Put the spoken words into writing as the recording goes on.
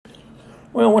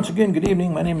Well, once again, good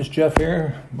evening. My name is Jeff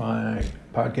here. My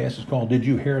podcast is called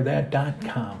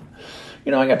Didyouharethat.com.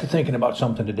 I got to thinking about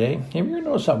something today. Have you ever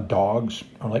noticed how dogs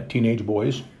are like teenage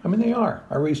boys? I mean, they are.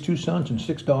 I raised 2 sons and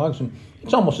 6 dogs, and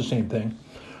it's almost the same thing.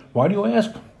 Why do you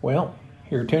ask? Well,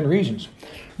 here are 10 reasons.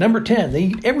 Number 10, they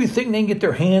eat everything they can get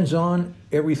their hands on,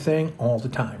 everything, all the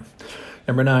time.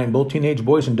 Number 9, both teenage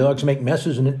boys and dogs make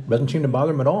messes, and it doesn't seem to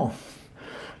bother them at all.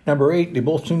 Number 8, they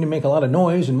both seem to make a lot of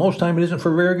noise, and most time it isn't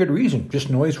for a very good reason, just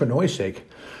noise for noise sake.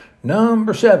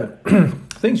 Number 7,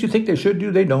 things you think they should do,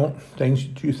 they don't. Things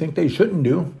you think they shouldn't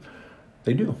do,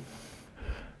 they do.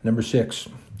 Number 6,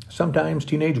 sometimes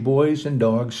teenage boys and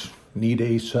dogs need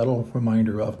a subtle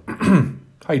reminder of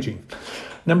hygiene.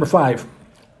 Number 5,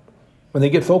 when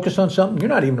they get focused on something, you're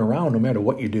not even around no matter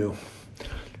what you do.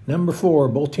 Number 4,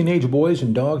 both teenage boys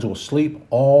and dogs will sleep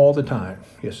all the time.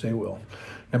 Yes, they will.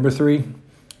 Number 3,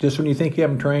 just when you think you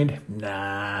haven't trained,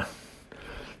 nah.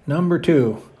 Number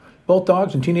 2, both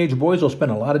dogs and teenage boys will spend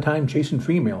a lot of time chasing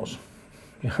females.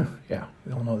 Yeah,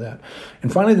 we all know that.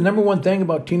 And finally, the number 1 thing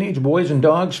about teenage boys and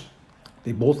dogs,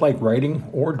 they both like riding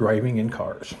or driving in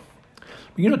cars.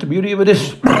 But you know what the beauty of it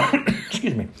is?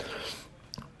 Excuse me.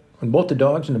 When both the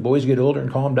dogs and the boys get older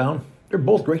and calm down, they're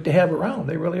both great to have around.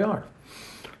 They really are.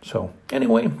 So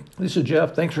anyway, this is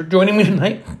Jeff. Thanks for joining me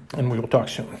tonight, and we will talk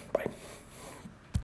soon. Bye.